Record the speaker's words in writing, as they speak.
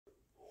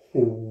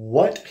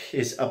What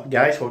is up,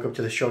 guys? Welcome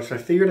to the show. So I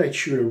figured I'd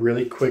shoot a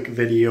really quick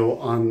video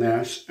on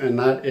this, and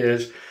that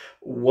is,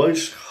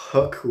 was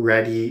Hook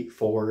ready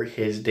for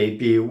his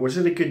debut? Was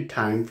it a good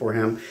time for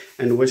him?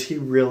 And was he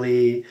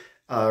really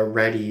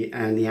ready?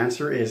 And the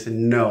answer is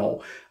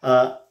no.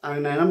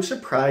 And I'm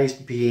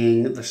surprised,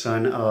 being the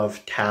son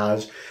of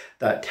Taz,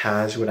 that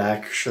Taz would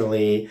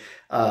actually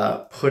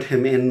put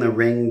him in the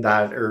ring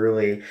that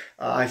early.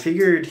 I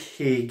figured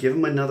he'd give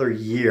him another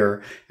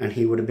year and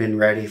he would have been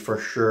ready for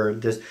sure.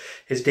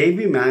 His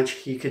debut match,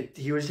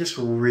 he was just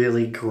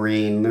really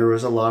green. There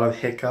was a lot of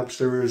hiccups.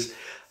 There was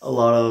a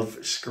lot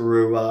of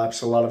screw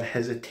ups, a lot of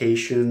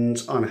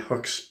hesitations on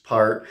Hook's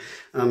part.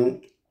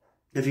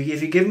 If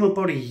you give him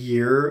about a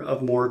year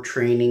of more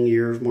training,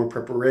 year of more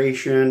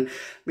preparation,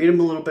 made him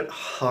a little bit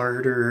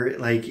harder,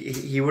 like,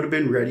 he would have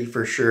been ready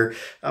for sure.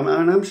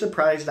 And I'm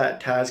surprised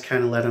that Taz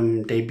kind of let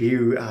him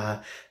debut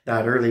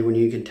that early, when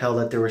you can tell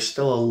that there was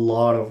still a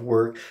lot of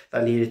work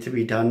that needed to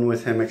be done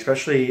with him,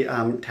 especially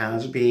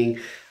Taz being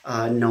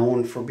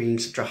known for being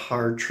such a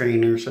hard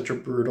trainer, such a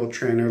brutal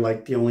trainer,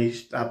 like the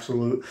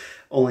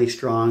only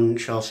strong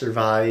shall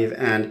survive.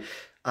 And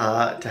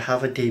to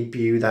have a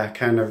debut that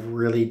kind of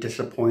really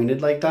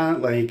disappointed like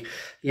that, like,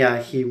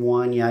 yeah, he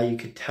won. Yeah, you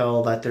could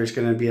tell that there's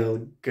going to be a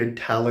good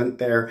talent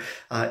there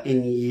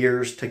in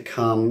years to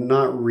come.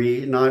 Not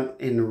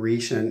in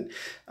recent,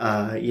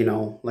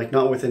 like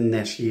not within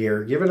this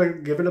year. Give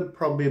it a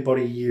probably about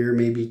a year,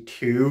 maybe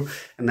two,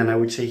 and then I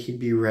would say he'd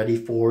be ready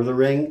for the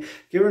ring.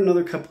 Give it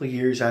another couple of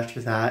years after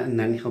that, and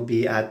then he'll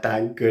be at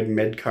that good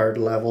mid-card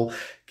level.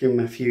 Give him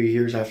a few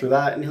years after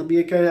that, and he'll be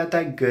at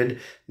that good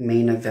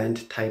main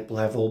event type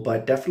level,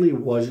 but definitely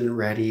wasn't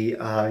ready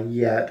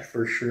yet,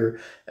 for sure.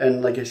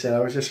 And like I said, I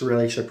was just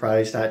really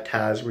surprised that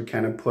Taz would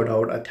kind of put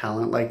out a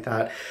talent like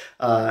that,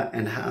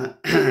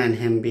 and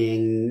him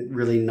being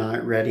really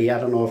not ready. I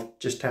don't know if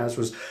just Taz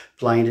was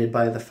blinded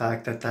by the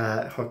fact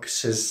that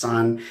Hook's his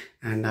son,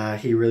 and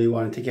he really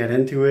wanted to get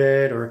into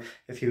it, or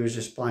if he was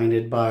just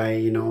blinded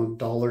by,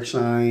 dollar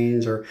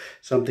signs or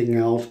something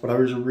else. But I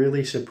was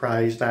really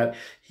surprised that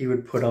he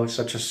would put out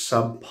such a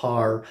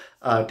subpar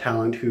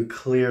talent who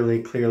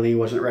clearly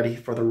wasn't ready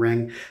for the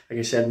ring. Like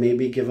I said,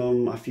 maybe give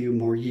him a few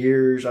more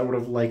years. I would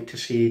have liked to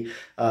see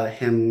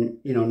him,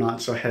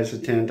 not so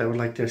hesitant. I would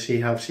like to see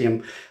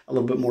him a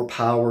little bit more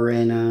power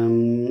in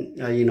him,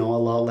 a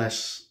lot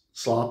less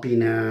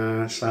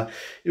sloppiness, a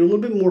little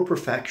bit more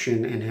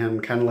perfection in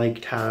him, kind of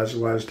like Taz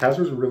was. Taz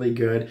was really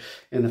good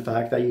in the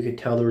fact that you could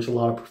tell there was a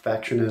lot of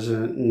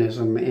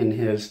perfectionism in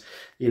his,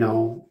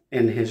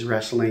 in his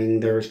wrestling.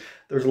 There's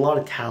a lot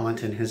of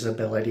talent in his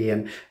ability,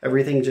 and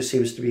everything just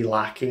seems to be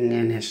lacking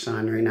in his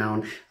son right now.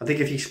 And I think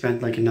if he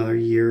spent like another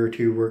year or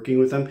two working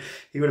with him,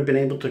 he would have been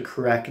able to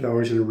correct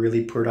those and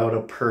really put out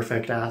a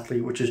perfect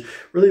athlete, which is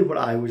really what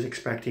I was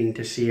expecting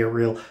to see, a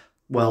real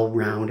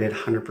well-rounded,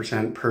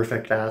 100%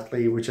 perfect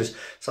athlete, which is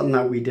something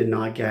that we did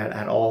not get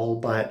at all.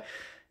 But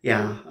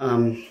yeah,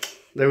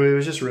 it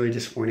was just really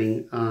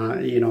disappointing.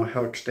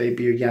 Hook's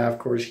debut, yeah, of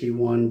course he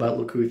won, but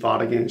look who he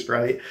fought against,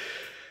 right?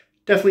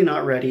 Definitely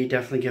not ready.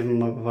 Definitely give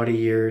him about a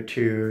year or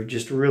two.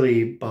 Just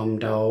really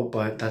bummed out.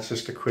 But that's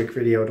just a quick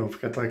video. Don't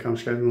forget to like, comment,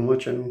 subscribe, and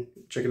watch, and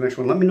check the next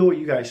one. Let me know what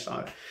you guys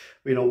thought.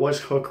 Was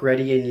Hook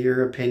ready in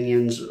your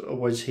opinions?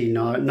 Was he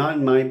not? Not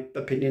in my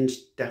opinions,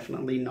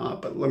 definitely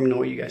not. But let me know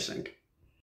what you guys think.